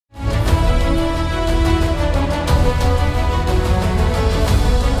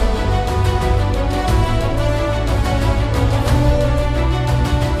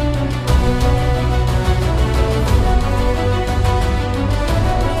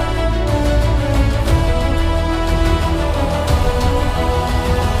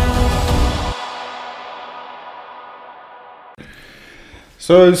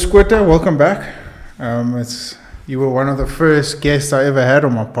So, Squitter, welcome back. You were one of the first guests I ever had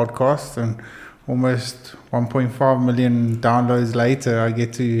on my podcast, and almost 1.5 million downloads later, I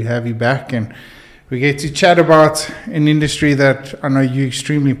get to have you back, and we get to chat about an industry that I know you're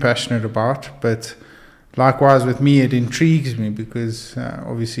extremely passionate about, but likewise with me, it intrigues me because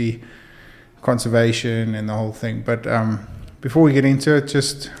obviously conservation and the whole thing. But before we get into it,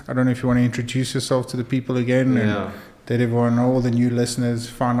 I don't know if you want to introduce yourself to the people again. And let everyone know, all the new listeners,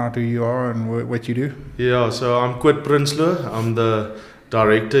 find out who you are and what you do. Yeah, so I'm Koot Prinsloo. I'm the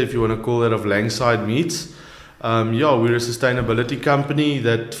director, if you want to call that, of Langside Meats. We're a sustainability company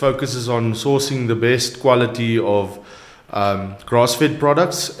that focuses on sourcing the best quality of grass-fed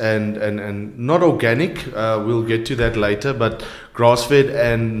products and not organic. We'll get to that later, but grass-fed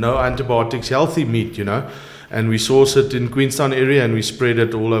and no antibiotics, healthy meat, And we source it in Queenstown area and we spread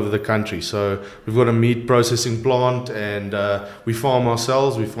it all over the country. So we've got a meat processing plant and we farm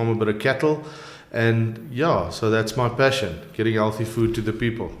ourselves, we farm a bit of cattle. And so that's my passion, getting healthy food to the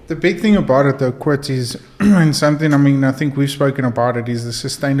people. The big thing about it though, Koot, is, and something, I think we've spoken about it, is the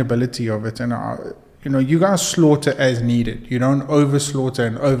sustainability of it. And, you guys slaughter as needed. You don't over slaughter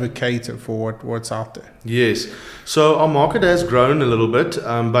and over cater for what's out there. Yes. So our market has grown a little bit,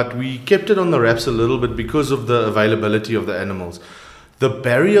 but we kept it on the wraps a little bit because of the availability of the animals. The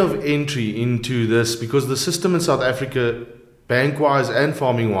barrier of entry into this, because the system in South Africa, bank-wise and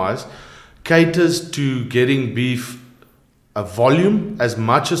farming-wise, caters to getting beef a volume as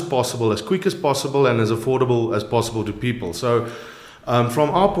much as possible, as quick as possible, and as affordable as possible to people. So from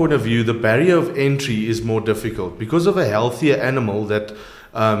our point of view, the barrier of entry is more difficult. Because of a healthier animal that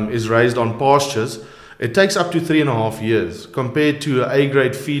is raised on pastures, it takes up to 3.5 years compared to an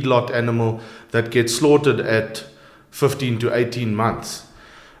A-grade feedlot animal that gets slaughtered at 15 to 18 months.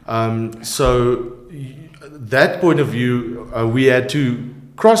 So that point of view, we had to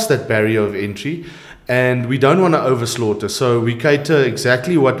cross that barrier of entry, and we don't want to overslaughter. So we cater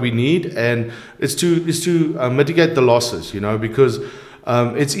exactly what we need, and it's to mitigate the losses, because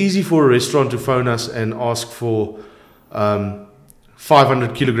it's easy for a restaurant to phone us and ask for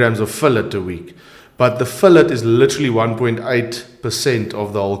 500 kilograms of fillet a week. But the fillet is literally 1.8%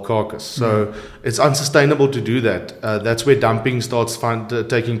 of the whole carcass. So it's unsustainable to do that. That's where dumping starts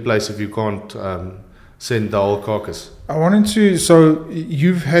taking place if you can't send the whole carcass. So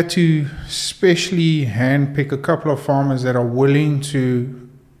you've had to specially handpick a couple of farmers that are willing to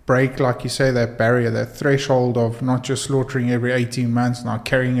break, like you say, that barrier, that threshold of not just slaughtering every 18 months, now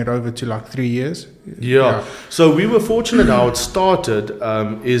carrying it over to like 3 years. Yeah. So we were fortunate how it started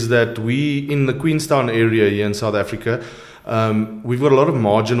is that we, in the Queenstown area here in South Africa, we've got a lot of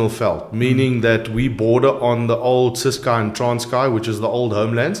marginal veld, meaning that we border on the old Ciskei and Transkei, which is the old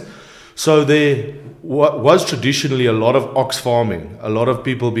homelands. So there was traditionally a lot of ox farming. A lot of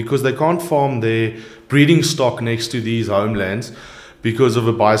people, because they can't farm their breeding stock next to these homelands because of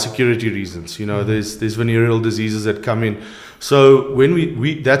biosecurity reasons. There's venereal diseases that come in. So when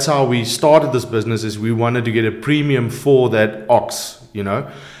we that's how we started this business, is we wanted to get a premium for that ox,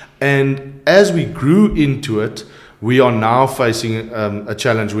 And as we grew into it, we are now facing a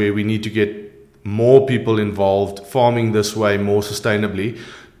challenge where we need to get more people involved, farming this way more sustainably,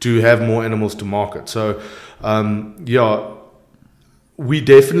 to have more animals to market. So, we're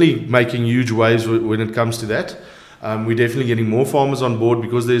definitely making huge waves when it comes to that. We're definitely getting more farmers on board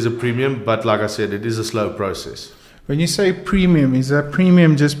because there's a premium, but like I said, it is a slow process. When you say premium, is that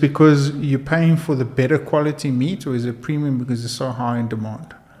premium just because you're paying for the better quality meat, or is it premium because it's so high in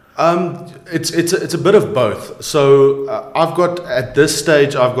demand? It's a bit of both. So at this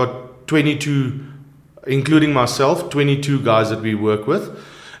stage, I've got 22, including myself, 22 guys that we work with.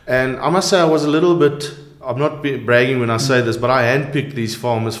 And I must say I was a little bit, I'm not bragging when I say this, but I handpicked these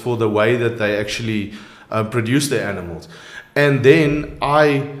farmers for the way that they actually produce their animals. And then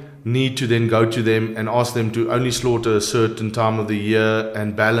I need to then go to them and ask them to only slaughter a certain time of the year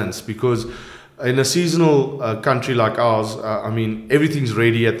and balance, because in a seasonal country like ours, everything's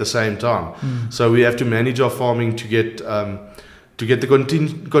ready at the same time. So we have to manage our farming to get the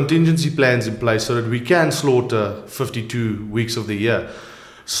contingency plans in place so that we can slaughter 52 weeks of the year.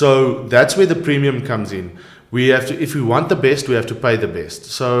 So that's where the premium comes in. We have to, if we want the best, we have to pay the best.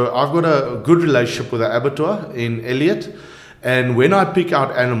 So I've got a good relationship with an abattoir in Elliot, and when I pick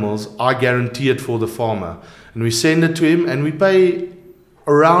out animals, I guarantee it for the farmer, and we send it to him, and we pay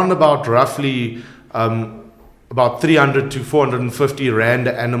around about roughly about 300 to 450 rand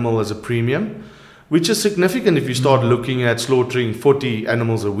an animal as a premium, which is significant if you start looking at slaughtering 40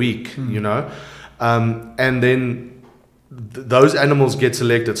 animals a week, And then those animals get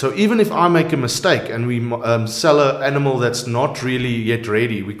selected. So even if I make a mistake and we sell an animal that's not really yet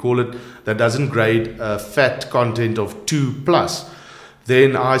ready, we call it, that doesn't grade fat content of 2+,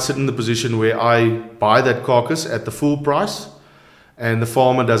 then I sit in the position where I buy that carcass at the full price, and the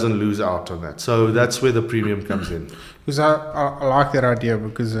farmer doesn't lose out on that. So that's where the premium comes in. Because I like that idea,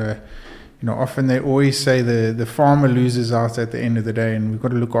 because often they always say the farmer loses out at the end of the day, and we've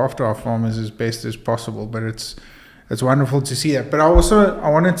got to look after our farmers as best as possible. But it's wonderful to see that. But I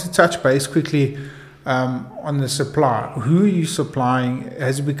wanted to touch base quickly on the supply. Who are you supplying?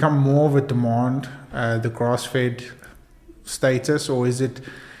 Has it become more of a demand, the grass-fed status, or is it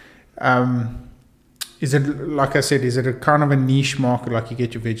like I said, is it a kind of a niche market, like you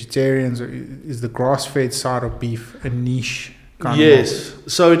get your vegetarians, or is the grass-fed side of beef a niche kind of market?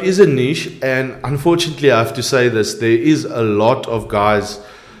 So it is a niche, and unfortunately I have to say this, there is a lot of guys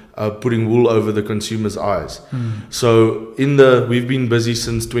putting wool over the consumer's eyes. So we've been busy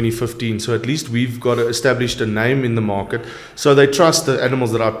since 2015, so at least we've got established a name in the market, so they trust the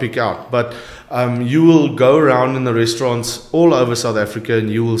animals that I pick out. But you will go around in the restaurants all over South Africa and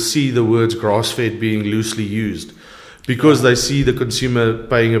you will see the words grass-fed being loosely used, because they see the consumer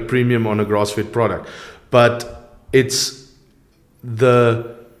paying a premium on a grass-fed product. But it's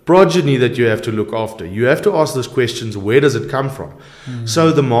the progeny that you have to look after. You have to ask those questions: where does it come from?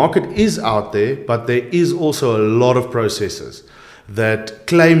 So the market is out there, but there is also a lot of processors that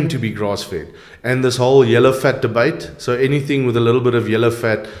claim to be grass-fed. And this whole yellow fat debate, so anything with a little bit of yellow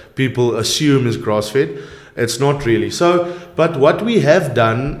fat, people assume is grass-fed. It's not really. But what we have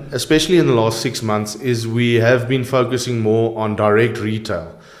done, especially in the last 6 months, is we have been focusing more on direct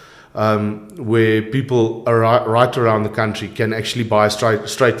retail, where people right around the country can actually buy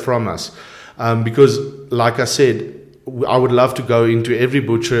straight from us. Because, like I said, I would love to go into every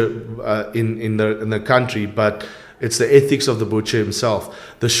butcher in the country, but it's the ethics of the butcher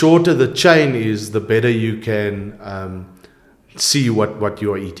himself. The shorter the chain is, the better you can see what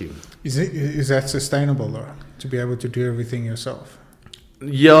you are eating. Is that sustainable, though, to be able to do everything yourself?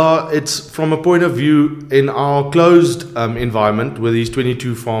 Yeah, it's from a point of view, in our closed environment with these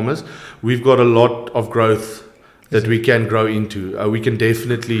 22 farmers, we've got a lot of growth that we can grow into. We can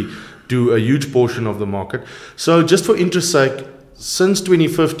definitely do a huge portion of the market. So just for interest's sake, since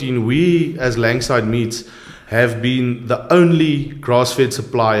 2015, we as Langside Meats have been the only grass-fed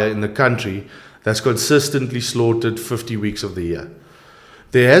supplier in the country that's consistently slaughtered 50 weeks of the year.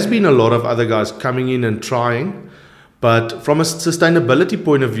 There has been a lot of other guys coming in and trying, but from a sustainability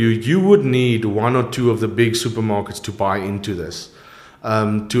point of view, you would need one or two of the big supermarkets to buy into this,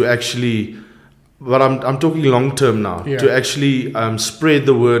 to actually, but I'm talking long term now, to actually spread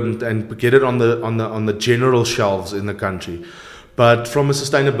the word and get it on the general shelves in the country. But from a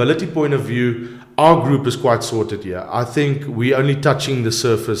sustainability point of view, our group is quite sorted here. I think we're only touching the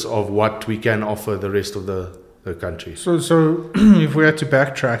surface of what we can offer the rest of the country. So if we had to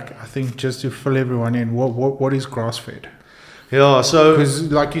backtrack, I think just to fill everyone in, what is grass-fed? Yeah, so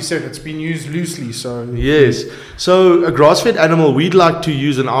because like you said, it's been used loosely. So yes, so a grass-fed animal, we'd like to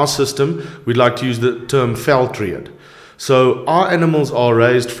use in our system, we'd like to use the term veld-reared. So our animals are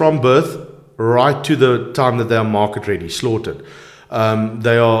raised from birth right to the time that they are market ready, slaughtered.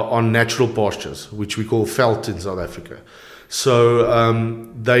 They are on natural pastures, which we call veld in South Africa.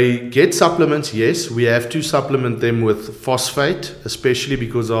 So they get supplements, yes. We have to supplement them with phosphate, especially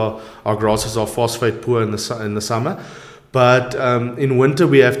because our grasses are phosphate poor in the summer. But in winter,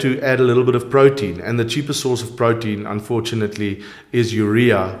 we have to add a little bit of protein. And the cheapest source of protein, unfortunately, is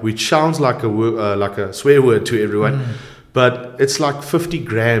urea, which sounds like a swear word to everyone. But it's like 50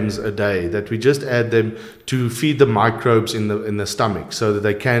 grams a day that we just add them to feed the microbes in the stomach so that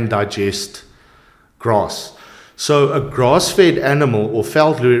they can digest grass. So a grass-fed animal or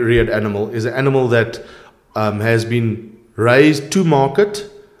veld-reared animal is an animal that has been raised to market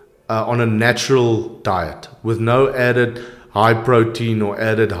on a natural diet with no added high protein or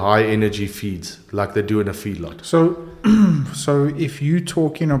added high energy feeds like they do in a feedlot. So if you're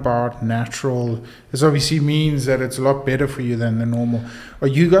talking about natural, this obviously means that it's a lot better for you than the normal. Are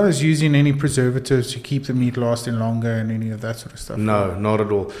you guys using any preservatives to keep the meat lasting longer and any of that sort of stuff? No, not at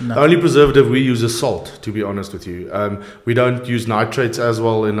all. No. The only preservative we use is salt, to be honest with you. We don't use nitrates as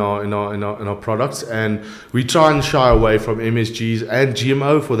well in our products, and we try and shy away from MSGs and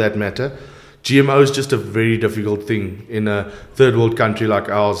GMO for that matter. GMO is just a very difficult thing in a third world country like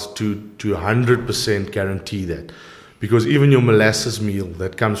ours to 100% guarantee that. Because even your molasses meal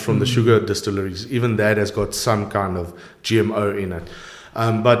that comes from the sugar distilleries, even that has got some kind of GMO in it.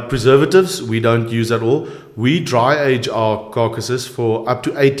 But preservatives, we don't use at all. We dry age our carcasses for up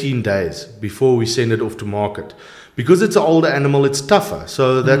to 18 days before we send it off to market. Because it's an older animal, it's tougher.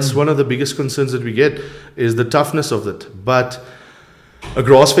 So that's one of the biggest concerns that we get is the toughness of it. But a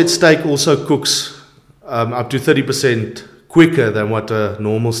grass-fed steak also cooks up to 30% quicker than what a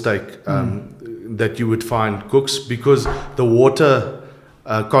normal steak that you would find cooks, because the water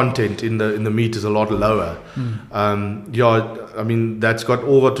content in the meat is a lot lower. That's got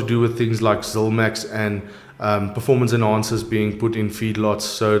all got to do with things like Zilmax and performance enhancers being put in feedlots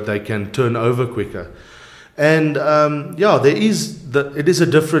so they can turn over quicker. And it is a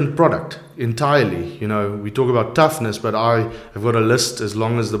different product entirely. We talk about toughness, but I have got a list as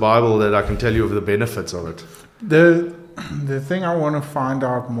long as the Bible that I can tell you of the benefits of it. The thing I want to find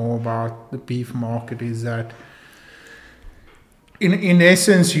out more about the beef market is that in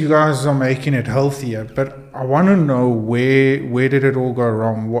essence you guys are making it healthier, but I want to know where did it all go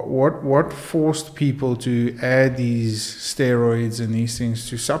wrong? What forced people to add these steroids and these things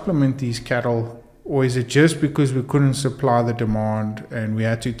to supplement these cattle? Or is it just because we couldn't supply the demand and we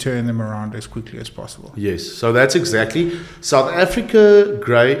had to turn them around as quickly as possible? Yes, so that's exactly. South Africa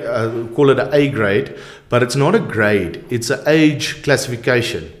grade, call it an A grade, but it's not a grade, it's an age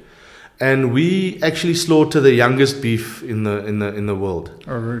classification. And we actually slaughter the youngest beef in the world.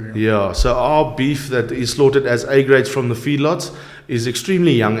 Oh, really? Yeah, so our beef that is slaughtered as A grades from the feedlots is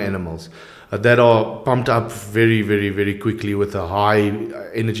extremely young animals that are pumped up very, very, very quickly with a high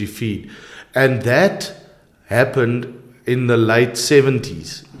energy feed. And that happened in the late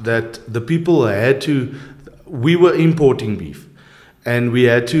 70s, that the people we were importing beef and we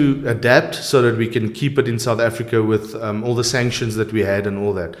had to adapt so that we can keep it in South Africa with all the sanctions that we had and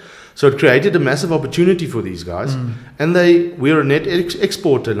all that. So it created a massive opportunity for these guys. And we're a net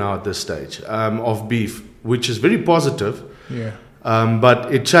exporter now at this stage of beef, which is very positive. Yeah.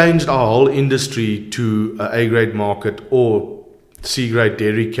 But it changed our whole industry to an A-grade market or C-grade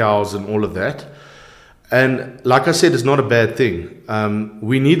dairy cows and all of that. And like I said, it's not a bad thing.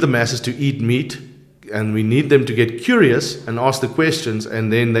 We need the masses to eat meat, and we need them to get curious and ask the questions,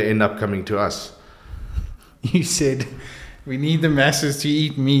 and then they end up coming to us. You said we need the masses to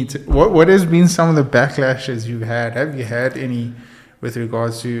eat meat. What has been some of the backlashes you've had? Have you had any with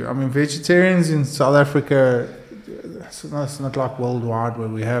regards to, vegetarians in South Africa, it's not like worldwide where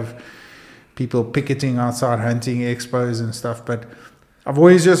we have people picketing outside hunting expos and stuff, but I've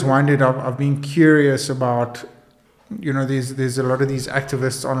always just wondered, I've been curious about, there's a lot of these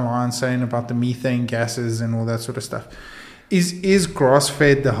activists online saying about the methane gases and all that sort of stuff. Is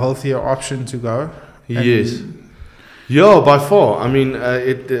grass-fed the healthier option to go? Yes. Yeah, by far. I'm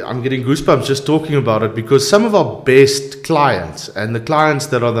getting goosebumps just talking about it, because some of our best clients and the clients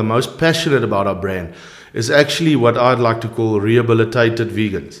that are the most passionate about our brand is actually what I'd like to call rehabilitated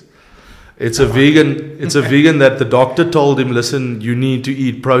vegans. It's a vegan that the doctor told him, listen, you need to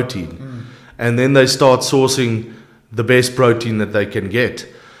eat protein. And then they start sourcing the best protein that they can get.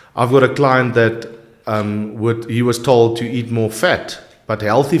 I've got a client that he was told to eat more fat, but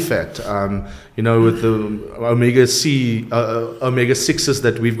healthy fat, with the omega-6s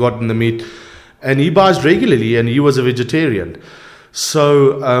that we've got in the meat. And he buys regularly, and he was a vegetarian.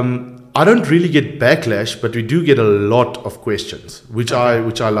 So I don't really get backlash, but we do get a lot of questions, which I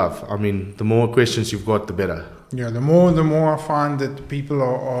love. The more questions you've got, the better. Yeah, the more I find that people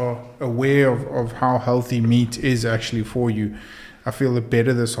are aware of how healthy meat is actually for you, I feel the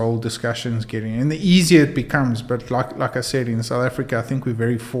better this whole discussion is getting, and the easier it becomes. But like I said, in South Africa, I think we're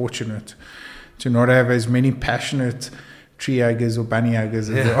very fortunate to not have as many passionate tree huggers or bunny huggers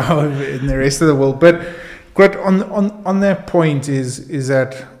as there are in the rest of the world. But on that point is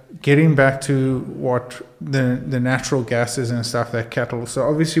that, getting back to what the natural gases and stuff that cattle. So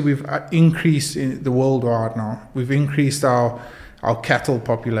obviously we've increased in the worldwide now. We've increased our cattle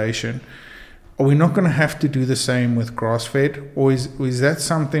population. Are we not going to have to do the same with grass-fed, or is that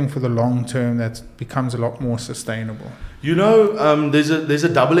something for the long term that becomes a lot more sustainable? There's a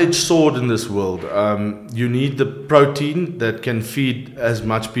double-edged sword in this world. You need the protein that can feed as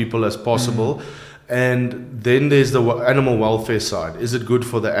much people as possible. And then there's the animal welfare side. Is it good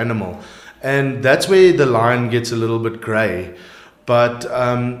for the animal? And that's where the line gets a little bit grey. But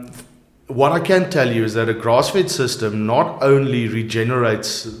what I can tell you is that a grass-fed system not only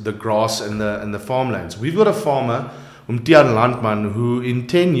regenerates the grass and the farmlands. We've got a farmer, Tian Landman, who in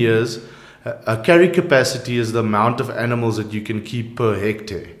 10 years, a carry capacity is the amount of animals that you can keep per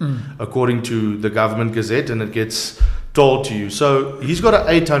hectare, according to the government gazette, and it gets told to you. So he's got an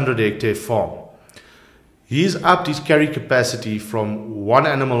 800 hectare farm. He's upped his carry capacity from one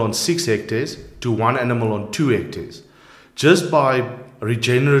animal on 6 hectares to one animal on 2 hectares, just by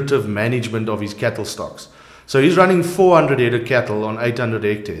regenerative management of his cattle stocks. So he's running 400 head of cattle on 800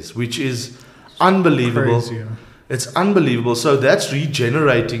 hectares, which is unbelievable. Crazy, yeah. It's unbelievable. So that's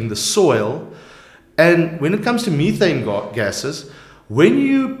regenerating the soil. And when it comes to methane gases, when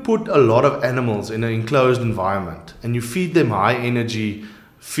you put a lot of animals in an enclosed environment and you feed them high energy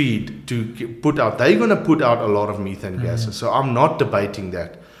feed to put out, they're going to put out a lot of methane gases. So I'm not debating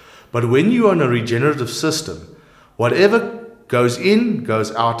that. But when you're on a regenerative system, whatever goes in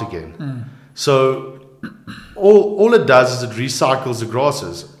goes out again. So all it does is it recycles the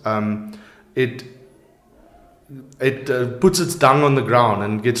grasses. It puts its dung on the ground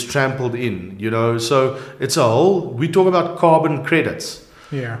and gets trampled in, so it's a whole, we talk about carbon credits.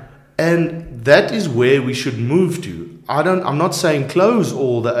 Yeah. And that is where we should move to. I'm not saying close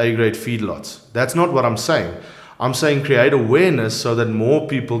all the A-grade feedlots. That's not what I'm saying. I'm saying create awareness so that more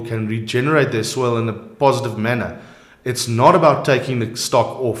people can regenerate their soil in a positive manner. It's not about taking the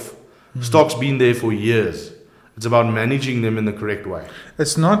stock off. Stock's been there for years. It's about managing them in the correct way.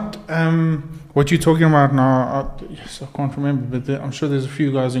 It's not what you're talking about now. I can't remember, but I'm sure there's a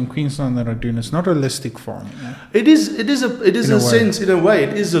few guys in Queensland that are doing. It's not holistic farming. Yeah? It is in a sense, in a way,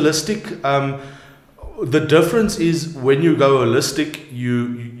 it is holistic. The difference is when you go holistic,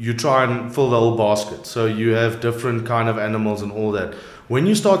 you try and fill the whole basket. So you have different kind of animals and all that. When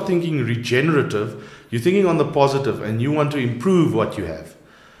you start thinking regenerative, you're thinking on the positive, and you want to improve what you have.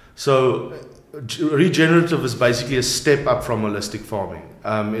 So regenerative is basically a step up from holistic farming.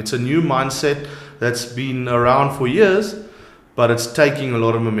 It's a new mindset that's been around for years, but it's taking a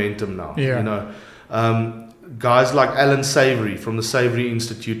lot of momentum now. Yeah. Guys like Alan Savory from the Savory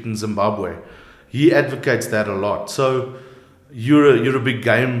Institute in Zimbabwe, he advocates that a lot. So you're a big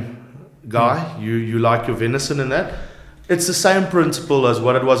game guy. You like your venison and that. It's the same principle as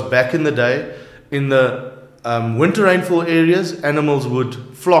what it was back in the day. In the winter rainfall areas, animals would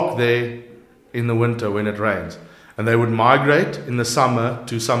flock there in the winter when it rains, and they would migrate in the summer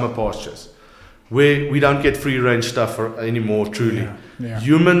to summer pastures where we don't get free range stuff anymore. Truly,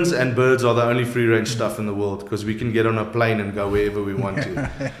 humans and birds are the only free range stuff in the world, because we can get on a plane and go wherever we want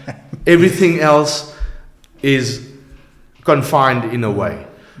to. Everything else is confined in a way.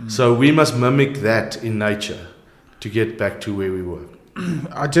 So we must mimic that in nature to get back to where we were.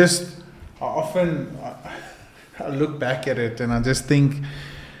 I often look back at it and I just think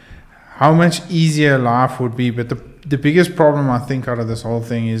how much easier life would be. But the biggest problem I think out of this whole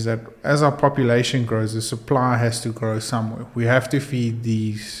thing is that as our population grows, the supply has to grow somewhere. We have to feed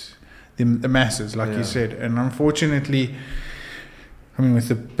the masses, like you said. And unfortunately, with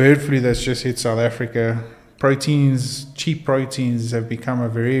the bird flu that's just hit South Africa, cheap proteins have become a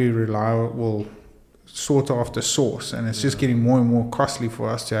very reliable sought after source, and it's just getting more and more costly for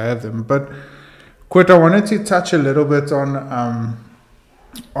us to have them. But Koot, I wanted to touch a little bit on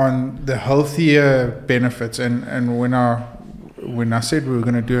the healthier benefits, and when I said we were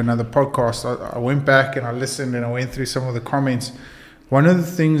going to do another podcast, I went back and I listened and I went through some of the comments. One of the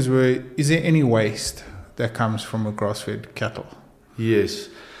things were, is there any waste that comes from a grass-fed cattle? Yes,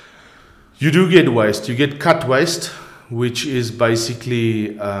 you do get waste. You get cut waste, which is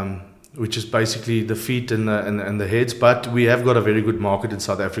basically the feet and the heads. But we have got a very good market in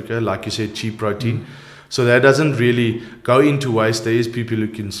South Africa, like you said, cheap protein. So that doesn't really go into waste. There is people who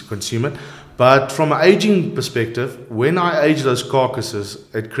can consume it. But from an aging perspective, when I age those carcasses,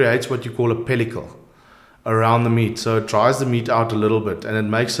 it creates what you call a pellicle around the meat. So it dries the meat out a little bit, and it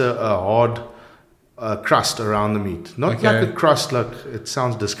makes a hard crust around the meat. Not like a crust, like it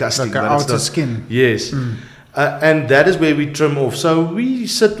sounds disgusting. Like an outer skin. Yes. And that is where we trim off. So we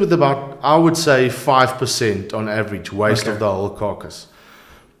sit with about, I would say, 5% on average waste of the whole carcass.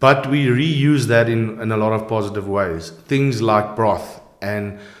 But we reuse that in a lot of positive ways. Things like broth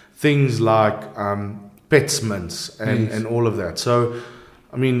and things like pets mince and all of that. So,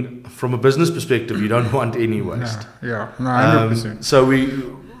 from a business perspective, you don't want any waste. No, 100%. So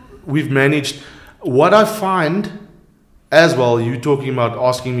we've managed. What I find as well, you talking about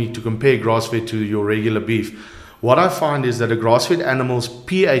asking me to compare grass-fed to your regular beef. What I find is that a grass-fed animal's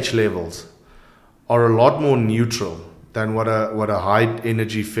pH levels are a lot more neutral than what a high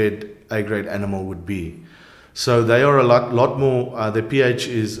energy fed A-grade animal would be. So they are a lot more. Their pH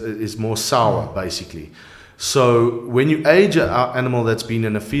is more sour, basically. So when you age an animal that's been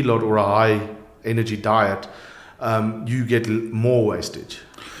in a feedlot or a high energy diet, you get more wastage.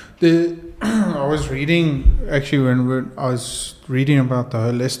 I was reading I was reading about the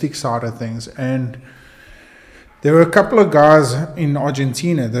holistic side of things, and there were a couple of guys in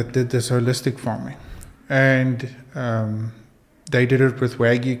Argentina that did this holistic farming, and they did it with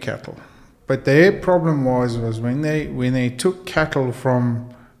Wagyu cattle. But their problem was when they took cattle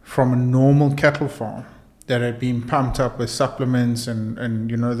from a normal cattle farm that had been pumped up with supplements and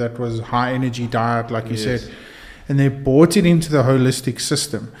that was high energy diet, like you said, and they brought it into the holistic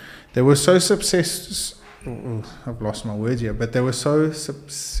system. They were so obsessed. I've lost my words here, but they were so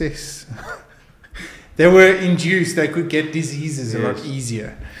obsessed. They were induced. They could get diseases a lot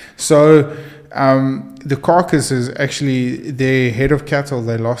easier. So the carcasses, actually, their head of cattle,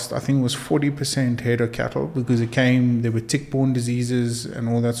 they lost, I think it was 40% head of cattle because there were tick-borne diseases and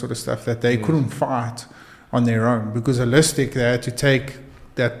all that sort of stuff that they couldn't fight on their own, because holistic, they had to take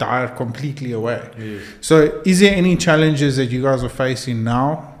that diet completely away. Yes. So is there any challenges that you guys are facing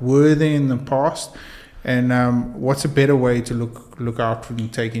now? Were there in the past? And what's a better way to look out for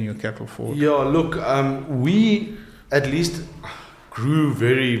taking your cattle forward? Yeah, look, we at least grew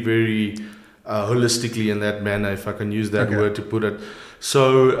very, very holistically in that manner, if I can use that word to put it.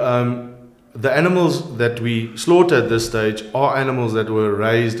 So the animals that we slaughter at this stage are animals that were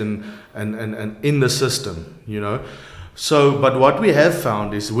raised and in the system, So, but what we have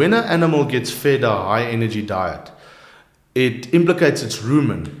found is when an animal gets fed a high energy diet, it implicates its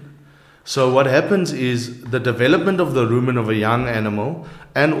rumen. So what happens is the development of the rumen of a young animal,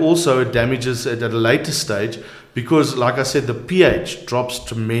 and also it damages it at a later stage because, like I said, the pH drops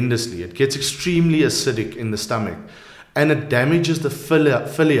tremendously. It gets extremely acidic in the stomach, and it damages the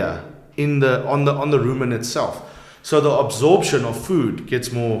philia on the rumen itself. So the absorption of food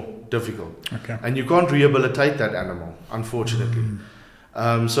gets more difficult, and you can't rehabilitate that animal, unfortunately.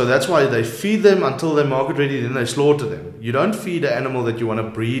 So that's why they feed them until they're market ready, then they slaughter them. You don't feed an animal that you want to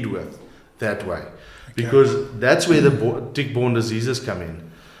breed with that way, because that's where the tick-borne diseases come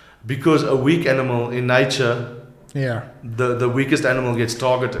in. Because a weak animal in nature, the weakest animal gets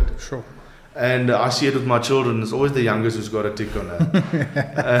targeted. Sure. And I see it with my children. It's always the youngest who's got a tick on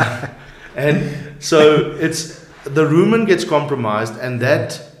her. And so the rumen gets compromised, and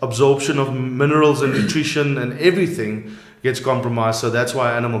that absorption of minerals and nutrition and everything gets compromised. So that's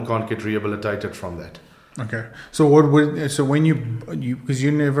why an animal can't get rehabilitated from that. Okay. So when you because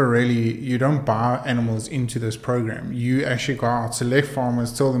you don't buy animals into this program. You actually go out, select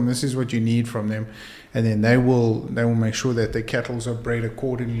farmers, tell them this is what you need from them, and then they will make sure that their cattle are bred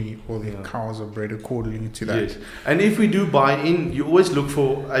accordingly, or their cows are bred accordingly to that. Yes. And if we do buy in, you always look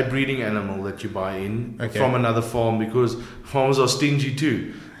for a breeding animal that you buy in from another farm, because farmers are stingy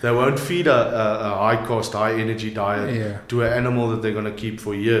too. They won't feed a high cost, high energy diet to an animal that they're going to keep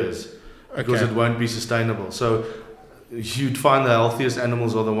for years. Because it won't be sustainable. So you'd find the healthiest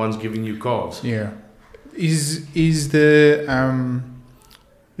animals are the ones giving you calves. Yeah. Is the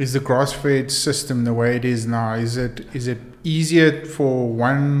grass-fed system the way it is now? Is it easier for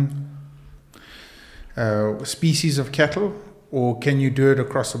one species of cattle, or can you do it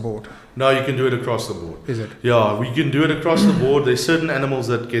across the board? No, you can do it across the board. Is it? Yeah, we can do it across the board. There's certain animals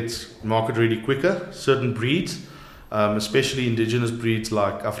that get market ready quicker, certain breeds. Especially indigenous breeds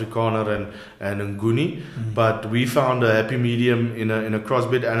like Afrikaner and Nguni. But we found a happy medium in a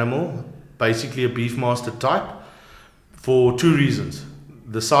crossbred animal, basically a beefmaster type, for two reasons.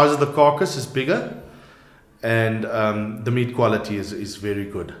 The size of the carcass is bigger, and the meat quality is very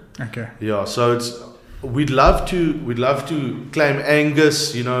good. Okay. Yeah, so we'd love to claim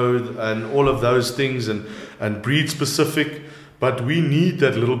Angus, and all of those things and breed specific, but we need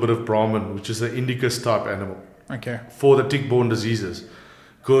that little bit of Brahman, which is an Indicus type animal. For the tick-borne diseases,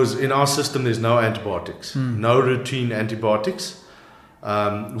 because in our system there's no antibiotics, no routine antibiotics.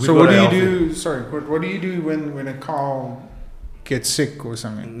 So what do you do? Sorry, what do you do when a cow gets sick or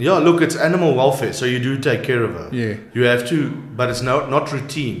something? Yeah, look, it's animal welfare, so you do take care of her. Yeah, you have to, but it's not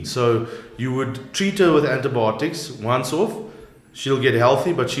routine. So you would treat her with antibiotics once off. She'll get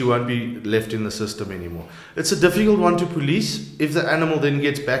healthy, but she won't be left in the system anymore. It's a difficult one to police. If the animal then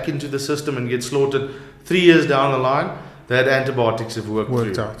gets back into the system and gets slaughtered 3 years down the line, that antibiotics have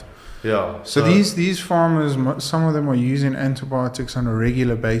worked out. Yeah. So these farmers, some of them are using antibiotics on a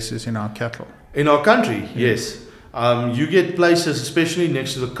regular basis in our cattle. In our country, yes. You get places, especially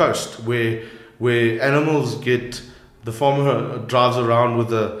next to the coast, where animals get, the farmer drives around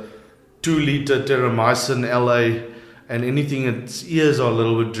with a 2-liter terramycin LA, and anything its ears are a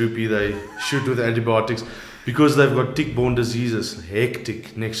little bit droopy, they shoot with antibiotics because they've got tick-borne diseases,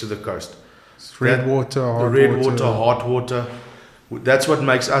 hectic next to the coast. Red water, hot water. That's what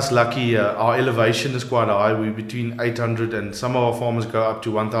makes us lucky. Our elevation is quite high. We're between 800 and some of our farmers go up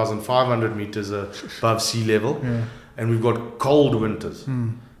to 1,500 meters above sea level. Yeah. And we've got cold winters.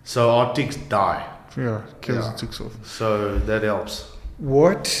 So our ticks die. Yeah, kills the ticks off. So that helps.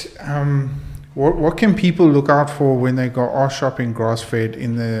 What What can people look out for when they are shopping grass-fed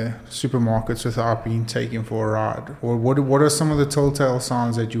in the supermarkets without being taken for a ride? Or what are some of the telltale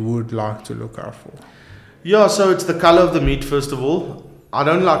signs that you would like to look out for? Yeah, so it's the color of the meat, first of all. I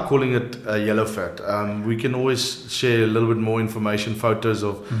don't like calling it yellow fat. We can always share a little bit more information, photos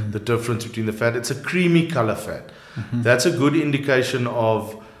of the difference between the fat. It's a creamy color fat. That's a good indication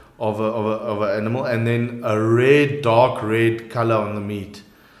of an animal. And then a dark red color on the meat.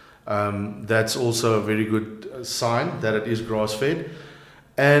 That's also a very good sign that it is grass-fed.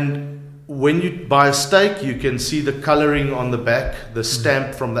 And when you buy a steak, you can see the coloring on the back, the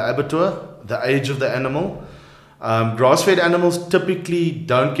stamp from the abattoir, the age of the animal. Grass-fed animals typically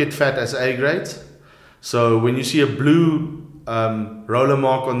don't get fat as A grades. So when you see a blue roller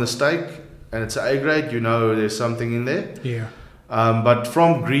mark on the steak and it's A grade, you know there's something in there. Yeah. But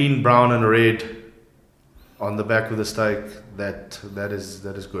from green, brown, and red on the back of the steak, that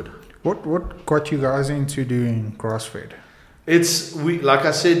is good. What got you guys into doing grass-fed? Like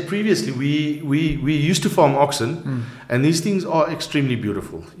I said previously, we used to farm oxen, and these things are extremely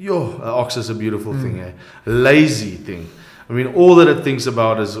beautiful. An ox is a beautiful thing, a lazy thing. I mean, all that it thinks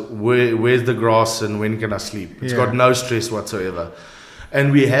about is where's the grass and when can I sleep. It's got no stress whatsoever.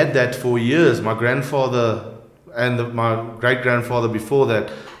 And we had that for years. My grandfather and my great-grandfather before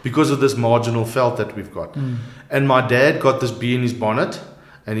that, because of this marginal felt that we've got. And my dad got this bee in his bonnet,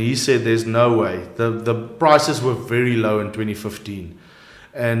 and he said there's no way. The prices were very low in 2015.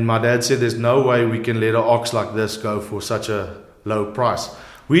 And my dad said there's no way we can let an ox like this go for such a low price.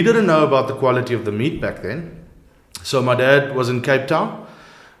 We didn't know about the quality of the meat back then. So my dad was in Cape Town,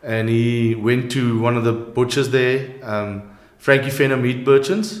 and he went to one of the butchers there, Frankie Fenner Meat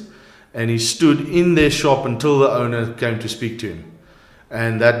Merchants, and he stood in their shop until the owner came to speak to him.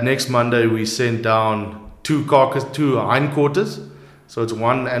 And that next Monday we sent down two hindquarters. So it's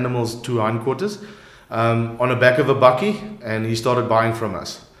one animal's two hindquarters on the back of a bucky, and he started buying from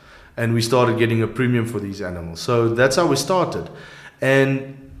us. And we started getting a premium for these animals. So that's how we started.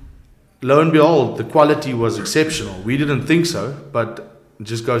 And lo and behold, the quality was exceptional. We didn't think so, but it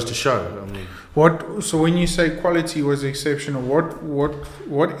just goes to show. I mean, so when you say quality was exceptional,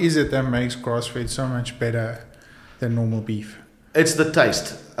 what is it that makes grass-fed so much better than normal beef? It's the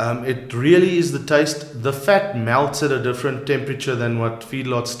taste. It really is the taste. The fat melts at a different temperature than what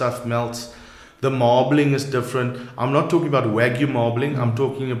feedlot stuff melts. The marbling is different. I'm not talking about Wagyu marbling. I'm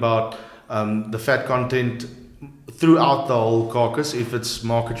talking about the fat content throughout the whole carcass if it's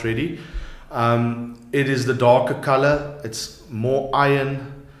market ready. It is the darker color. It's more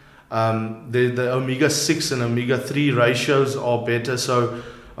iron. The omega-6 and omega-3 ratios are better. So,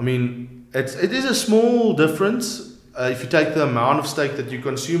 I mean, it is a small difference. If you take the amount of steak that you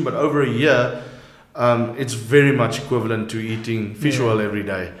consume, but over a year, it's very much equivalent to eating fish oil every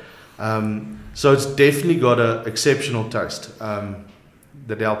day. So it's definitely got an exceptional taste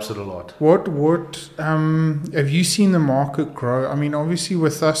that helps it a lot. What have you seen the market grow? I mean, obviously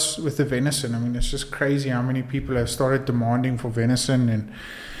with us, with the venison, I mean, it's just crazy how many people have started demanding for venison and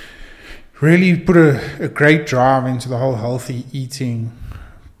really put a great drive into the whole healthy eating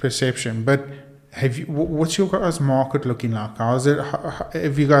perception. But what's your guys' market looking like? How's it?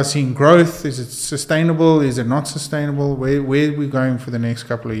 Have you guys seen growth? Is it sustainable? Is it not sustainable? Where are we going for the next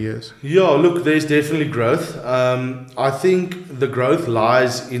couple of years? Yeah, look, there's definitely growth. I think the growth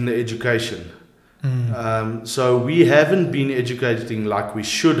lies in the education. So we haven't been educating like we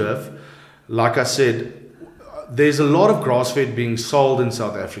should have. Like I said, there's a lot of grass-fed being sold in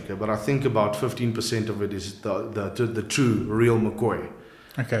South Africa, but I think about 15% of it is the true, real McCoy.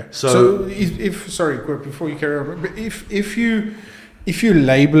 Okay. So before you carry on, but if you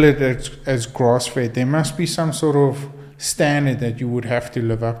label it as grass-fed, there must be some sort of standard that you would have to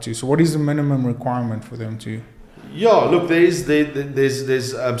live up to. So what is the minimum requirement for them to? Yeah, look, there's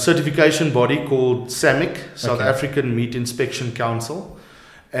a certification body called SAMIC, South African Meat Inspection Council,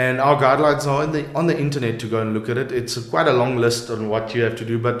 and our guidelines are on the internet to go and look at it. It's quite a long list on what you have to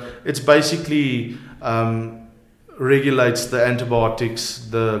do, but it's basically regulates the antibiotics,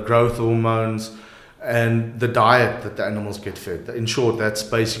 the growth hormones, and the diet that the animals get fed. In short, that's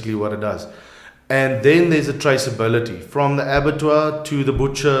basically what it does. And then there's a traceability from the abattoir to the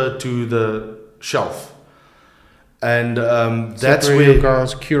butcher to the shelf. And that's where your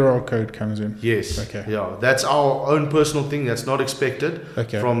guys' QR code comes in. Yes. Okay. Yeah, that's our own personal thing. That's not expected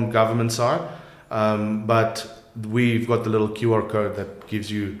from government side. But we've got the little QR code that gives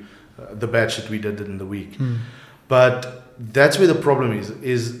you the batch that we did in the week. But that's where the problem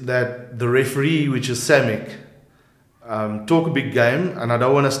is that the referee, which is SAMIC, talk a big game, and I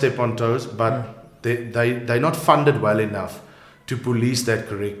don't want to step on toes, but they're not funded well enough to police that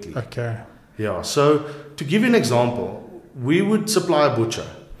correctly. Okay. Yeah. So to give you an example, we would supply a butcher,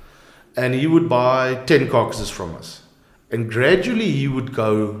 and he would buy 10 carcasses from us, and gradually he would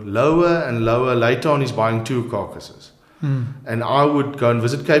go lower and lower. Later on, he's buying 2 carcasses, and I would go and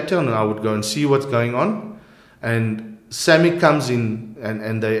visit Cape Town, and I would go and see what's going on, and Sammy comes in,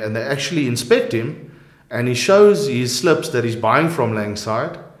 and they actually inspect him, and he shows his slips that he's buying from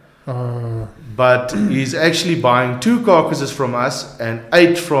Langside. But he's actually buying 2 carcasses from us and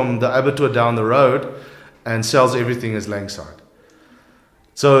 8 from the abattoir down the road, and sells everything as Langside.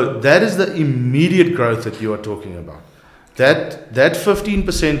 So that is the immediate growth that you are talking about. That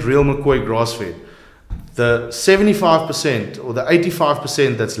 15% real McCoy grass-fed, the 75% or the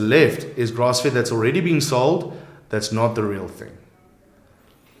 85% that's left is grass-fed that's already being sold. That's not the real thing.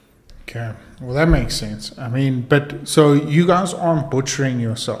 Okay, well that makes sense. I mean, but so you guys aren't butchering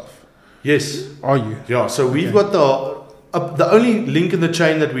yourself? Yes. Are you? Yeah. So we've got the only link in the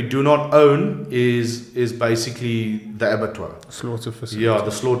chain that we do not own is basically the abattoir. Slaughter facility. Yeah,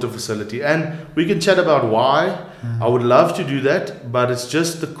 the slaughter facility. And we can chat about why. I would love to do that, but it's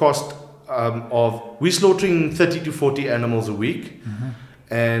just the cost of... We're slaughtering 30 to 40 animals a week,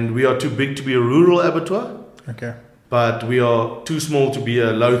 and we are too big to be a rural abattoir. Okay. But we are too small to be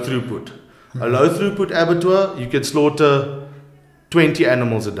a low throughput. A low throughput abattoir, you can slaughter 20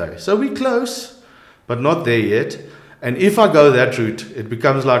 animals a day. So we're close, but not there yet. And if I go that route, it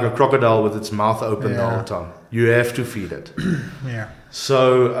becomes like a crocodile with its mouth open the whole time. You have to feed it. Yeah.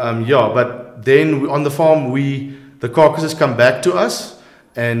 So, but then on the farm, the carcasses come back to us,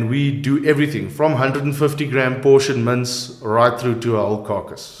 and we do everything from 150 gram portion mince right through to a whole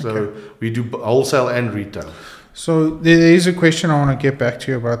carcass. So we do wholesale and retail. So there is a question I want to get back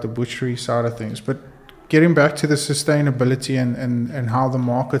to you about the butchery side of things, but getting back to the sustainability and how the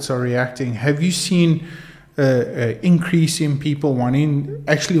markets are reacting, have you seen an increase in people wanting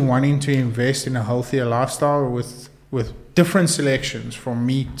to invest in a healthier lifestyle with different selections from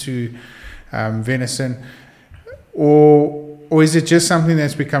meat to venison, or is it just something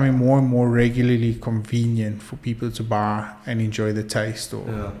that's becoming more and more regularly convenient for people to buy and enjoy the taste?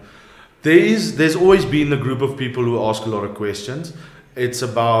 There's always been the group of people who ask a lot of questions. It's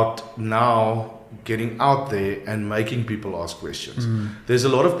about now getting out there and making people ask questions. There's a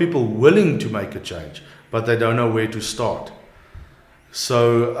lot of people willing to make a change, but they don't know where to start.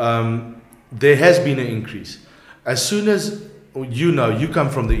 So there has been an increase. As soon as you come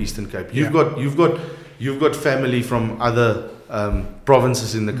from the Eastern Cape, you've got family from other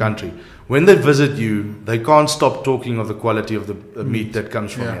provinces in the country. When they visit you, they can't stop talking of the quality of the meat that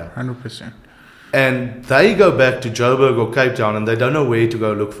comes from here. 100%. And they go back to Joburg or Cape Town, and they don't know where to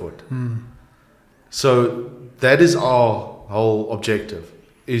go look for it. So that is our whole objective,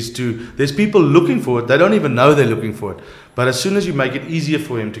 there's people looking for it. They don't even know they're looking for it. But as soon as you make it easier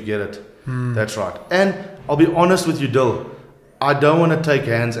for him to get it, that's right. And I'll be honest with you, Dill, I don't want to take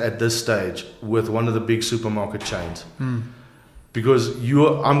hands at this stage with one of the big supermarket chains. Because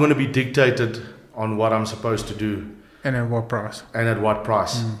I'm going to be dictated on what I'm supposed to do. And at what price.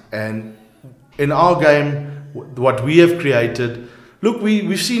 And in our game, what we have created... Look,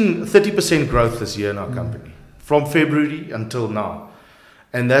 we've seen 30% growth this year in our company, from February until now.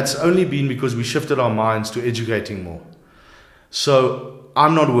 And that's only been because we shifted our minds to educating more. So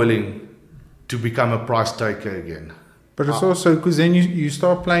I'm not willing to become a price taker again. But it's also because then you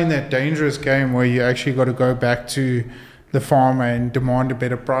start playing that dangerous game where you actually got to go back to the farmer and demand a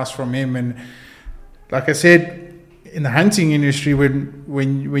better price from him. And like I said, in the hunting industry,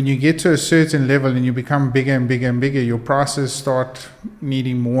 when you get to a certain level and you become bigger and bigger and bigger, your prices start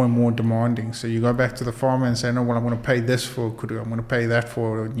needing more and more demanding. So you go back to the farmer and say, no, well, I'm going to pay this for kudu, I'm going to pay that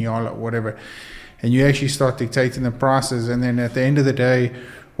for nyala, whatever. And you actually start dictating the prices. And then at the end of the day,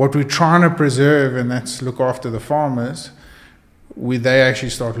 what we're trying to preserve, and that's look after the farmers, they actually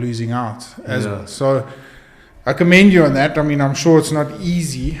start losing out as well. So I commend you on that. I mean, I'm sure it's not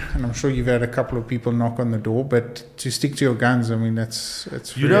easy, and I'm sure you've had a couple of people knock on the door, but to stick to your guns, I mean, it's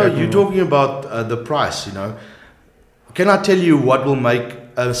you're talking about the price, Can I tell you what will make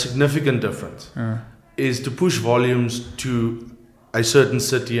a significant difference? Is to push volumes to a certain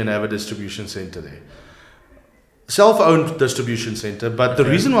city and have a distribution center there. Self-owned distribution center, but the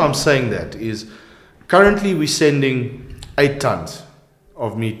reason why I'm saying that is currently we're sending 8 tons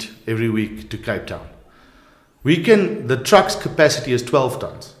of meat every week to Cape Town. The truck's capacity is 12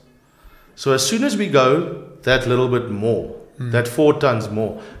 tons. So as soon as we go that little bit more, that 4 tons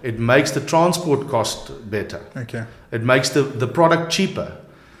more, it makes the transport cost better. Okay. It makes the product cheaper.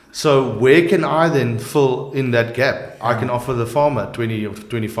 So where can I then fill in that gap? I can offer the farmer 20 or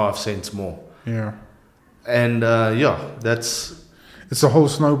 25 cents more. Yeah. And that's... It's a whole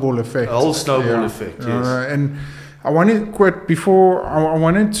snowball effect. A whole snowball effect, yes. And I wanted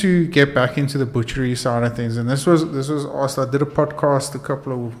to get back into the butchery side of things, and this was asked. I did a podcast a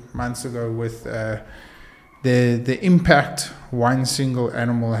couple of months ago with the impact one single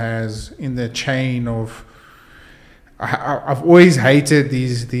animal has in the chain of. I've always hated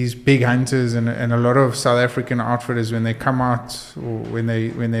these big hunters and a lot of South African outfitters when they come out or when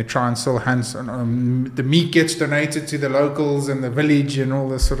they try and sell hunts. The meat gets donated to the locals and the village and all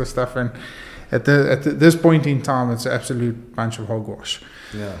this sort of stuff. And at this point in time, it's an absolute bunch of hogwash.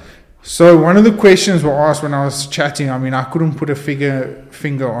 Yeah. So one of the questions were asked when I was chatting. I mean, I couldn't put a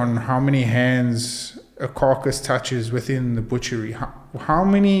finger on how many hands a carcass touches within the butchery. How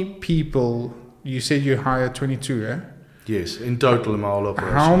many people? You said you hire 22, eh? Yes, in total in my whole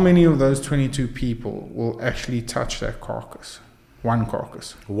operation. How many of those 22 people will actually touch that carcass? One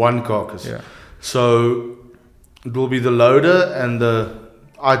carcass. One carcass. Yeah. So it will be the loader and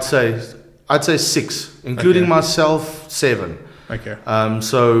I'd say 6, including myself, 7. Okay.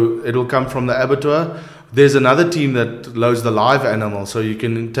 So it'll come from the abattoir. There's another team that loads the live animal, so you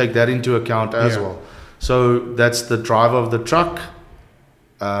can take that into account as well. So that's the driver of the truck.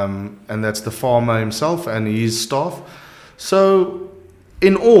 And that's the farmer himself and his staff. So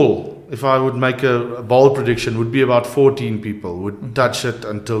in all, if I would make a bold prediction, would be about 14 people would touch it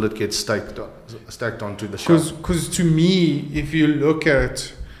until it gets stacked onto the shelf. Because to me, if you look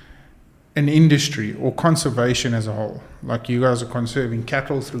at an industry or conservation as a whole, like you guys are conserving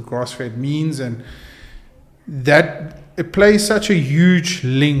cattle through grass-fed means, and that it plays such a huge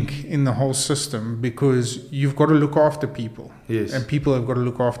link in the whole system because you've got to look after people. Yes. And people have got to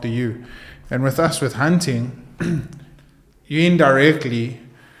look after you. And with us, with hunting, you're indirectly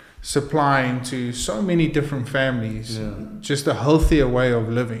supplying to so many different families just a healthier way of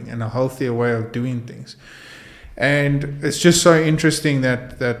living and a healthier way of doing things. And it's just so interesting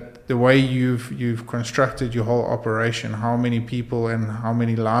that the way you've constructed your whole operation, how many people and how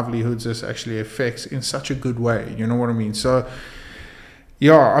many livelihoods this actually affects in such a good way. You know what I mean? So,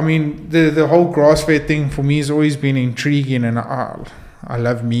 yeah, I mean, the whole grass-fed thing for me has always been intriguing, and I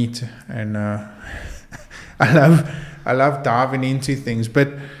love meat, and I love diving into things.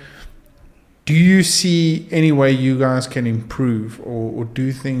 But do you see any way you guys can improve or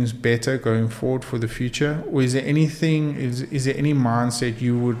do things better going forward for the future? Or is there anything, is there any mindset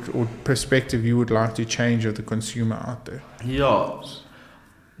you would, or perspective you would like to change of the consumer out there? Yeah.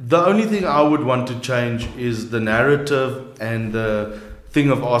 The only thing I would want to change is the narrative and the thing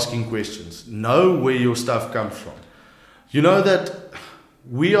of asking questions. Know where your stuff comes from. You know that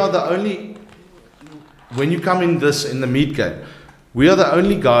we are the only, when you come in the meat game, we are the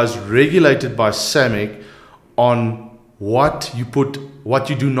only guys regulated by SAMIC on what you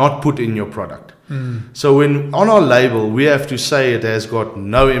do not put in your product. So when on our label, we have to say it has got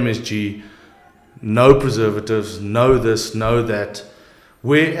no MSG, no preservatives, no this, no that.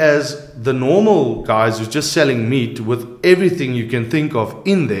 Whereas the normal guys who's just selling meat with everything you can think of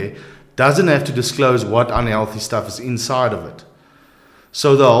in there doesn't have to disclose what unhealthy stuff is inside of it.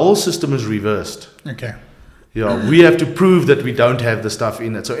 So the whole system is reversed. Okay. Yeah, we have to prove that we don't have the stuff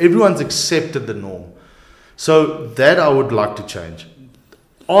in it. So everyone's accepted the norm. So that I would like to change.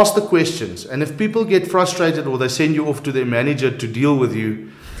 Ask the questions. And if people get frustrated or they send you off to their manager to deal with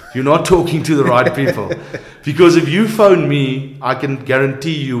you, you're not talking to the right people. Because if you phone me, I can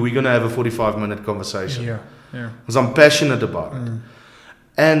guarantee you we're going to have a 45-minute conversation. Yeah. Because I'm passionate about it.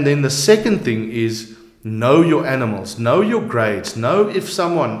 And then the second thing is know your animals, know your grades, know if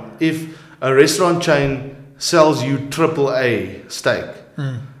a restaurant chain sells you AAA steak,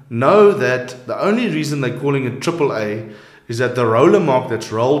 know that the only reason they're calling it AAA is that the roller mark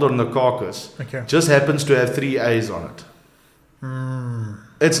that's rolled on the carcass just happens to have 3 A's on it.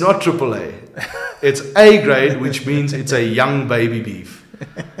 It's not AAA. It's A grade, which means it's a young baby beef.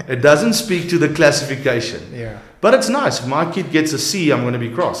 It doesn't speak to the classification. Yeah. But it's nice. If my kid gets a C, I'm going to be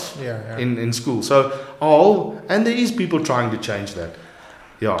cross in school. So, and there is people trying to change that.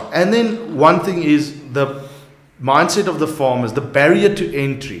 Yeah. And then one thing is the mindset of the farmers, the barrier to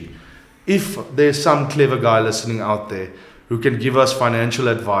entry. If there's some clever guy listening out there who can give us financial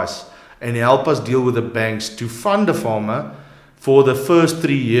advice and help us deal with the banks to fund a farmer for the first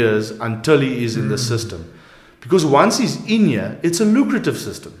 3 years until he is in the system. Because once he's in here, it's a lucrative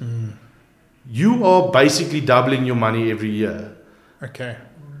system. You are basically doubling your money every year. Okay.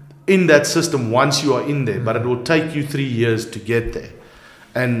 In that system once you are in there, but it will take you 3 years to get there.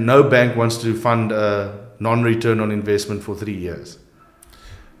 And no bank wants to fund a non-return on investment for 3 years.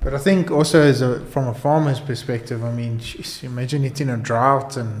 But I think also from a farmer's perspective, I mean, geez, imagine it in a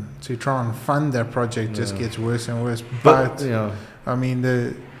drought, and to try and fund that project just gets worse and worse. But I mean,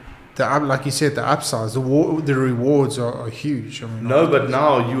 the like you said, the upsides, the rewards are huge. I mean, but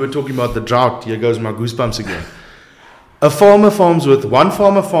now you were talking about the drought. Here goes my goosebumps again. One farmer farms with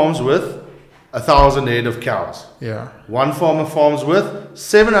 1,000 head of cows. Yeah. One farmer farms with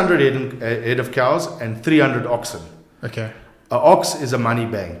 700 head of cows and 300 oxen. Okay. An ox is a money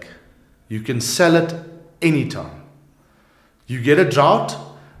bank. You can sell it anytime. You get a drought,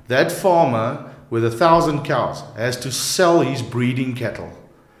 that farmer with 1,000 cows has to sell his breeding cattle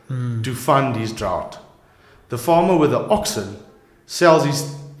to fund his drought. The farmer with the oxen sells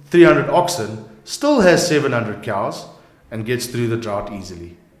his 300 oxen, still has 700 cows, and gets through the drought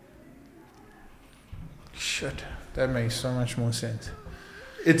easily. Shit, that makes so much more sense.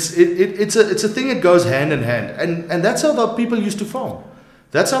 It's a thing that goes hand in hand, and that's how the people used to farm.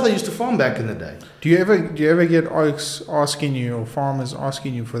 That's how they used to farm back in the day. Do you ever get oaks asking you, or farmers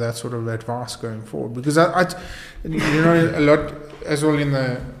asking you for that sort of advice going forward? Because I a lot as well in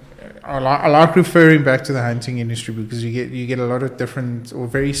the. I like referring back to the hunting industry, because you get a lot of different or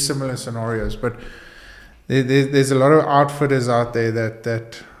very similar scenarios, but there's a lot of outfitters out there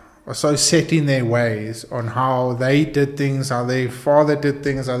that are so set in their ways on how they did things, how their father did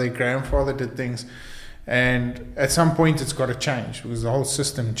things, how their grandfather did things, and at some point it's got to change, because the whole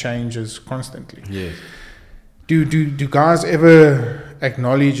system changes constantly. Yes. Do guys ever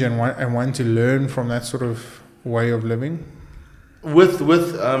acknowledge and want to learn from that sort of way of living? With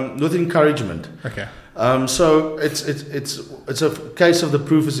encouragement. Okay. So it's a case of the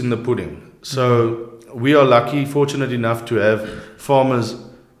proof is in the pudding. So we are lucky, fortunate enough to have farmers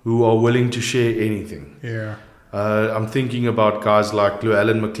who are willing to share anything. Yeah. I'm thinking about guys like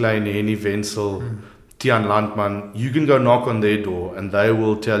Llewellyn McLean, Henny Wenzel, Tian Landman. You can go knock on their door and they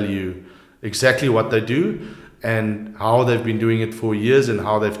will tell you exactly what they do and how they've been doing it for years and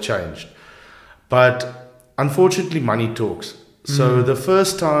how they've changed. But unfortunately, money talks. So the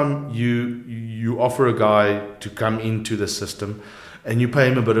first time you offer a guy to come into the system and you pay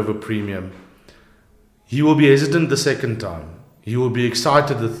him a bit of a premium, he will be hesitant the second time. He will be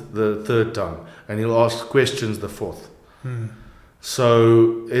excited the third time, and he'll ask questions the fourth.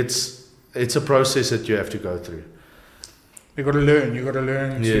 So it's a process that you have to go through. You got to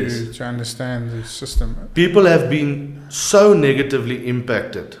learn Yes. to understand the system. People have been so negatively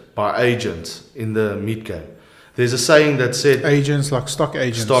impacted by agents in the meat game. There's a saying that said... Agents like stock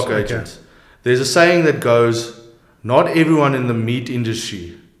agents. Stock agents. There's a saying that goes, not everyone in the meat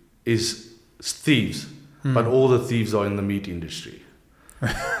industry is thieves, but all the thieves are in the meat industry.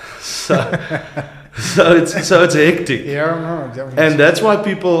 so it's hectic. Yeah, no. And that's why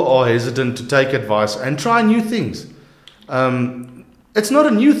people are hesitant to take advice and try new things. It's not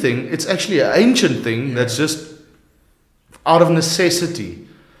a new thing. It's actually an ancient thing that's just out of necessity.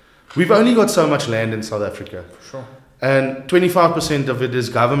 We've only got so much land in South Africa. Sure. And 25% of it is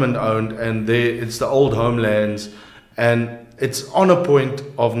government owned, and it's the old homelands, and it's on a point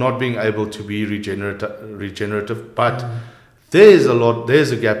of not being able to be regenerative. But there's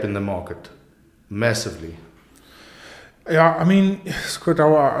a gap in the market, massively. Yeah, I mean, Scott,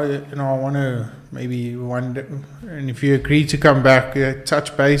 I want to maybe one day, and if you agree to come back,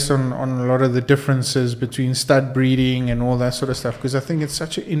 touch base on a lot of the differences between stud breeding and all that sort of stuff, because I think it's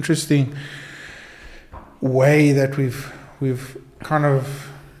such an interesting way that we've kind of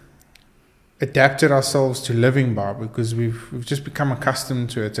adapted ourselves to living by, because we've just become accustomed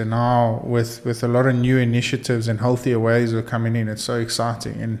to it, and now with a lot of new initiatives and healthier ways of coming in, it's so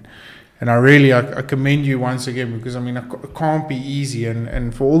exciting. And I commend you once again, because I mean, it can't be easy,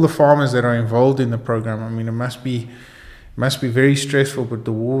 and for all the farmers that are involved in the program, I mean, it must be very stressful, but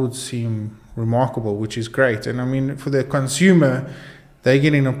the rewards seem remarkable, which is great. And I mean, for the consumer, they're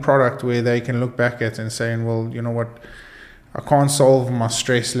getting a product where they can look back at and saying, well, you know what, I can't solve my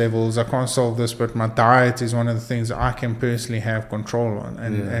stress levels, I can't solve this, but my diet is one of the things that I can personally have control on.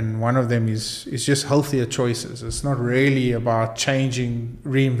 And one of them is just healthier choices. It's not really about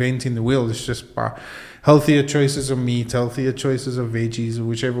reinventing the wheel. It's just about healthier choices of meat, healthier choices of veggies, or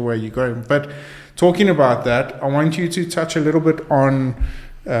whichever way you go. But talking about that, I want you to touch a little bit on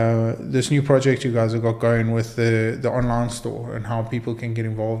this new project you guys have got going with the online store and how people can get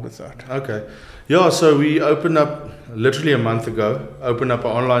involved with that. Okay. Yeah, so we opened up literally a month ago, opened up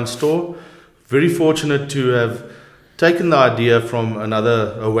an online store. Very fortunate to have taken the idea from a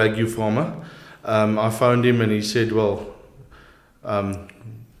Wagyu farmer. I phoned him and he said, well,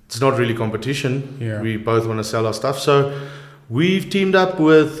 it's not really competition. Yeah. We both want to sell our stuff. So we've teamed up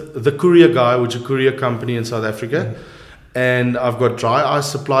with the Courier Guy, which is a courier company in South Africa. and I've got dry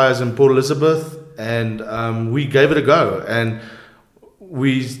ice suppliers in Port Elizabeth, and we gave it a go. And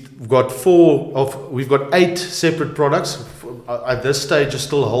we've got 8 separate products. At this stage, it's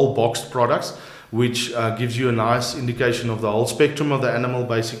still whole boxed products, which gives you a nice indication of the whole spectrum of the animal,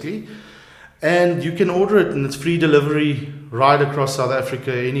 basically. And you can order it, and it's free delivery right across South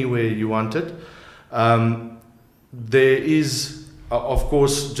Africa, anywhere you want it. There is, of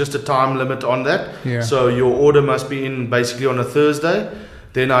course, just a time limit on that. Yeah. So your order must be in basically on a Thursday.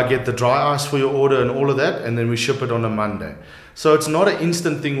 Then I get the dry ice for your order and all of that, and then we ship it on a Monday. So it's not an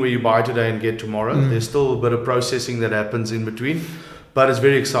instant thing where you buy today and get tomorrow. There's still a bit of processing that happens in between, but it's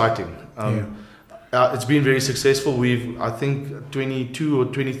very exciting. It's been very successful. I think 22 or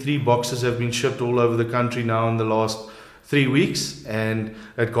 23 boxes have been shipped all over the country now in the last 3 weeks, and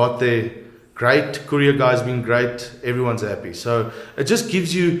it got there great. Courier guys been great. Everyone's happy. So it just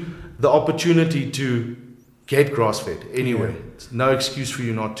gives you the opportunity to get grass-fed anyway. It's no excuse for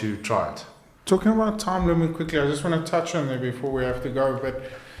you not to try it. Talking about time limit quickly, I just want to touch on that before we have to go. But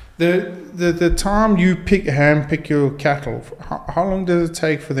the time you hand pick your cattle, how long does it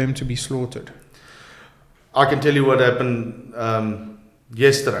take for them to be slaughtered? I can tell you what happened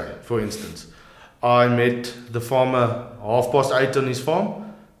yesterday, for instance. I met the farmer 8:30 on his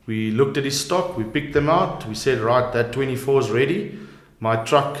farm. We looked at his stock, we picked them out. We said, right, that 24 is ready. My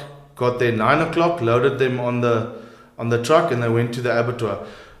truck got there 9 o'clock, loaded them on the truck, and they went to the abattoir.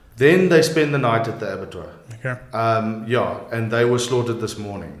 Then they spend the night at the abattoir. Okay. And they were slaughtered this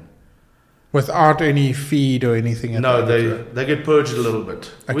morning. Without any feed or anything? No, they get purged a little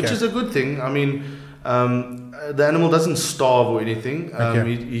bit, which is a good thing. I mean, the animal doesn't starve or anything.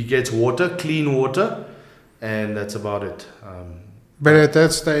 He gets water, clean water, and that's about it. But at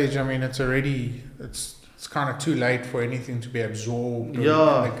that stage, I mean, it's kind of too late for anything to be absorbed in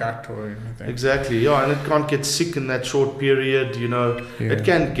the gut or anything. Exactly, and it can't get sick in that short period, It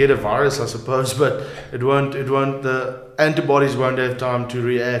can get a virus, I suppose, but it won't, the antibodies won't have time to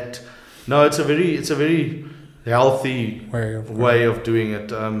react. No, it's a very healthy way of doing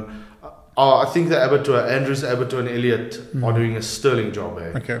it. I think the abattoir, Andrew's abattoir and Elliot, are doing a sterling job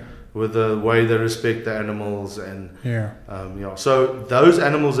with the way they respect the animals. And so those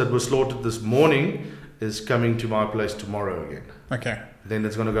animals that were slaughtered this morning is coming to my place tomorrow again. Okay. Then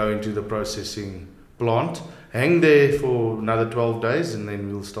it's going to go into the processing plant, hang there for another 12 days, and then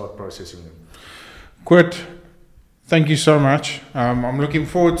we'll start processing them. Koot, thank you so much. I'm looking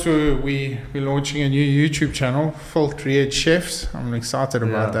forward to we're launching a new YouTube channel, Filtreerd Chefs. I'm excited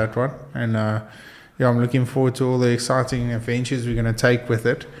about that one, and I'm looking forward to all the exciting adventures we're going to take with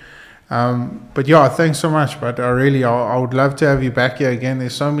it. But thanks so much. But I would love to have you back here again.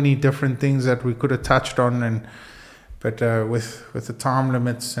 There's so many different things that we could have touched on, but with the time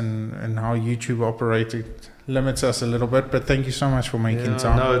limits and how YouTube operated limits us a little bit. But thank you so much for making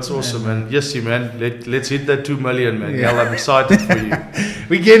time. No, it's awesome, man. Yes, man. Let's hit that 2 million, man. Yeah, I'm excited for you.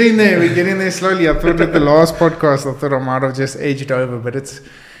 We're getting there slowly. I thought at the last podcast, I might have just edged over, but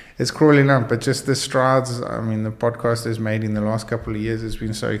it's crawling up. But just the strides, I mean, the podcast has made in the last couple of years has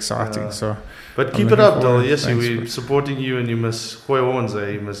been so exciting. But keep it up, Dol. Yes, we're supporting you, and you must gooi horns,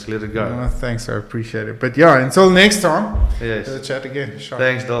 you must let it go. Thanks, I appreciate it. But until next time, we'll chat again.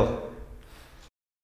 Thanks, Dol.